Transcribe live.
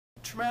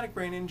Traumatic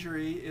brain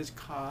injury is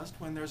caused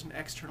when there's an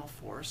external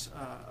force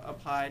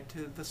applied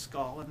to the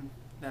skull and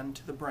then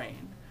to the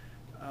brain.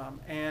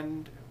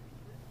 And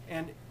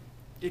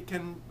it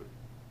can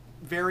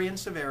vary in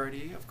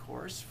severity, of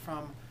course,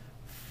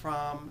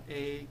 from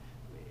a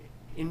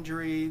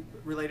injury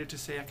related to,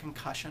 say, a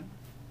concussion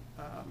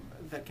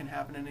that can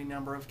happen in a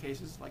number of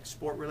cases, like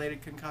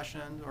sport-related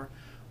concussions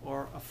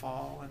or a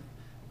fall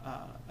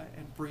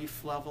and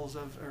brief levels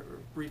of or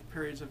brief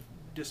periods of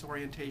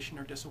disorientation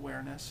or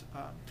disawareness,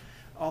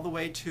 all the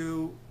way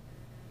to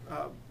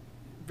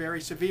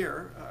very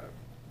severe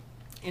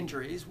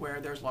injuries where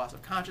there's loss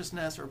of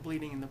consciousness or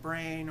bleeding in the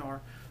brain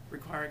or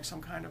requiring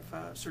some kind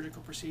of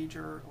surgical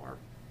procedure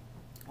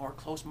or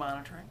close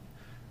monitoring.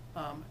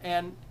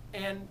 And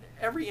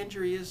every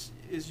injury is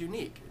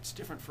unique. It's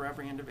different for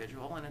every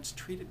individual, and it's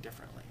treated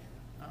differently.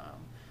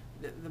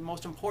 The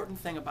most important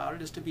thing about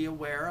it is to be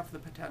aware of the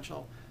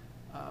potential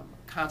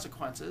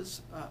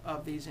consequences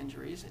of these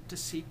injuries, to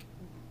seek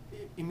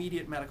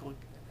immediate medical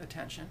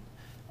attention.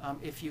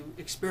 If you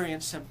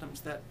experience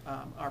symptoms that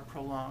are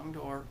prolonged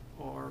or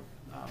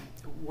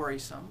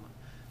worrisome,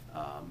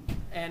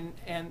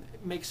 and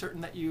make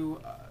certain that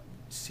you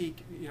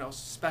seek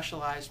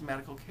specialized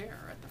medical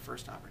care at the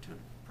first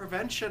opportunity.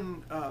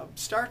 Prevention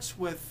starts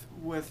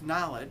with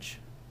knowledge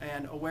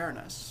and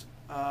awareness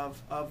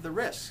of the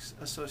risks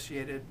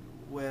associated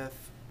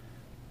with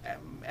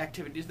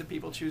activities that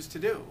people choose to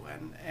do,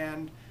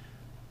 and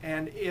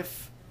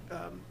if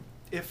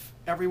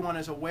everyone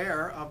is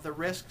aware of the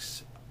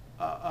risks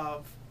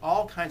of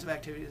all kinds of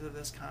activities of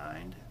this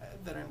kind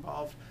that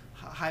involve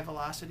high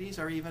velocities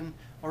or even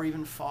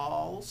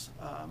falls,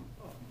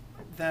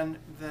 then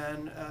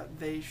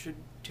they should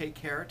take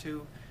care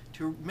to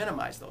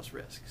minimize those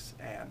risks.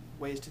 And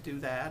ways to do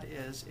that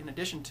is, in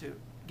addition to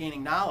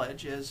gaining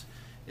knowledge, is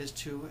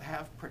to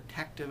have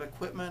protective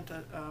equipment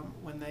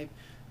when they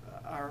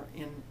are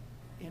in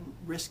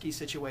risky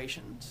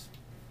situations,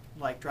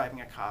 like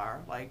driving a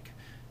car, like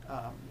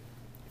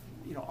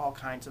all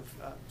kinds of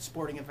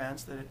sporting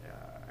events that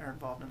are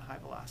involved in high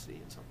velocity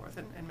and so forth,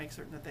 and make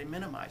certain that they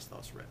minimize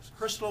those risks.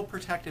 Personal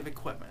protective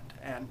equipment,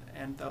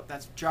 and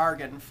that's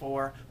jargon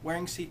for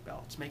wearing seat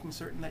belts, making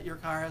certain that your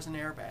car has an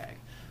airbag,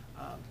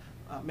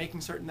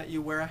 making certain that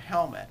you wear a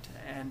helmet,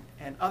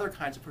 and other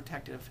kinds of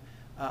protective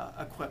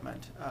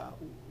equipment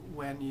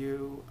when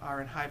you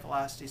are in high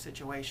velocity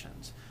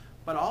situations.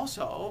 But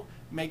also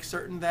make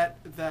certain that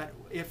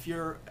if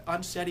you're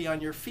unsteady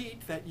on your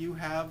feet, that you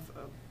have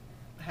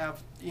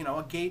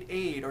a gait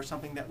aid or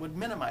something that would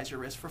minimize your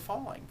risk for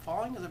falling.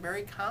 Falling is a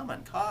very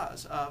common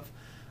cause of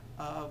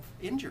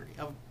injury,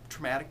 of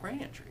traumatic brain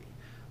injury.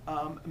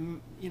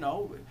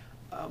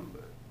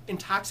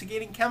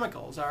 Intoxicating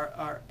chemicals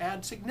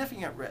add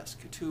significant risk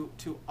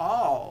to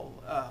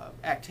all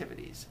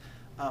activities,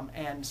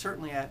 and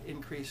certainly at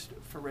increased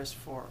risk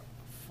for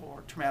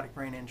traumatic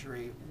brain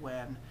injury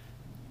when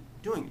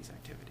doing these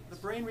activities. The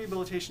brain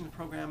rehabilitation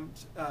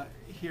programs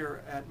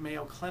here at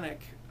Mayo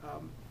Clinic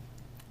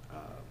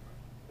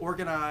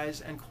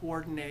organize and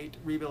coordinate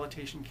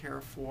rehabilitation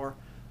care for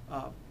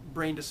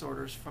brain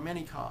disorders from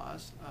any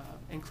cause,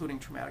 including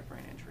traumatic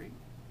brain injury.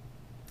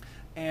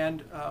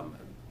 And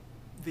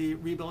the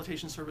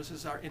rehabilitation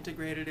services are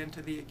integrated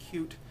into the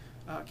acute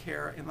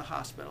care in the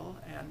hospital,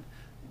 and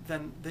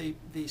then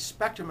the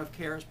spectrum of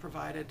care is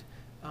provided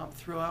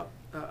throughout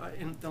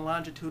in the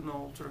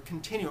longitudinal sort of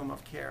continuum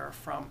of care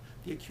from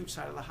the acute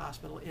side of the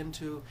hospital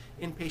into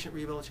inpatient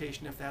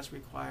rehabilitation if that's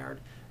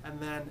required, and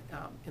then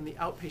in the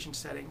outpatient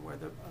setting where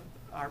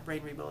our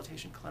brain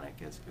rehabilitation clinic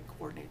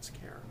coordinates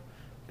care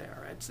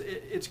there.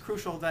 It's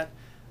crucial that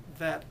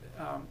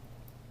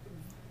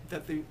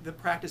the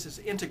practice is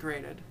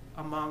integrated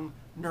among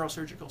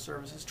neurosurgical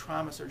services,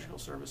 trauma surgical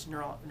service,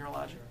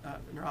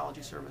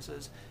 neurology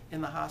services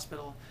in the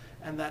hospital,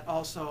 and that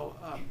also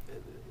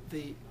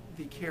the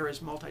care is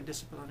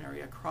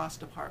multidisciplinary across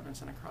departments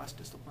and across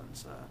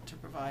disciplines to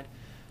provide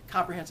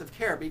comprehensive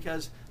care,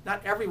 because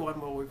not everyone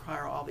will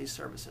require all these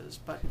services,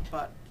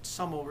 but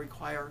some will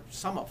require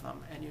some of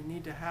them, and you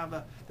need to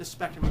have this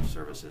spectrum of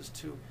services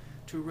to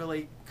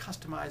really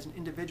customize and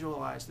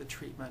individualize the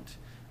treatment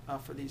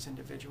for these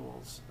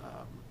individuals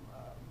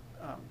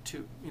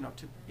to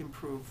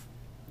improve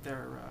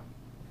their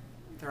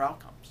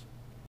outcomes.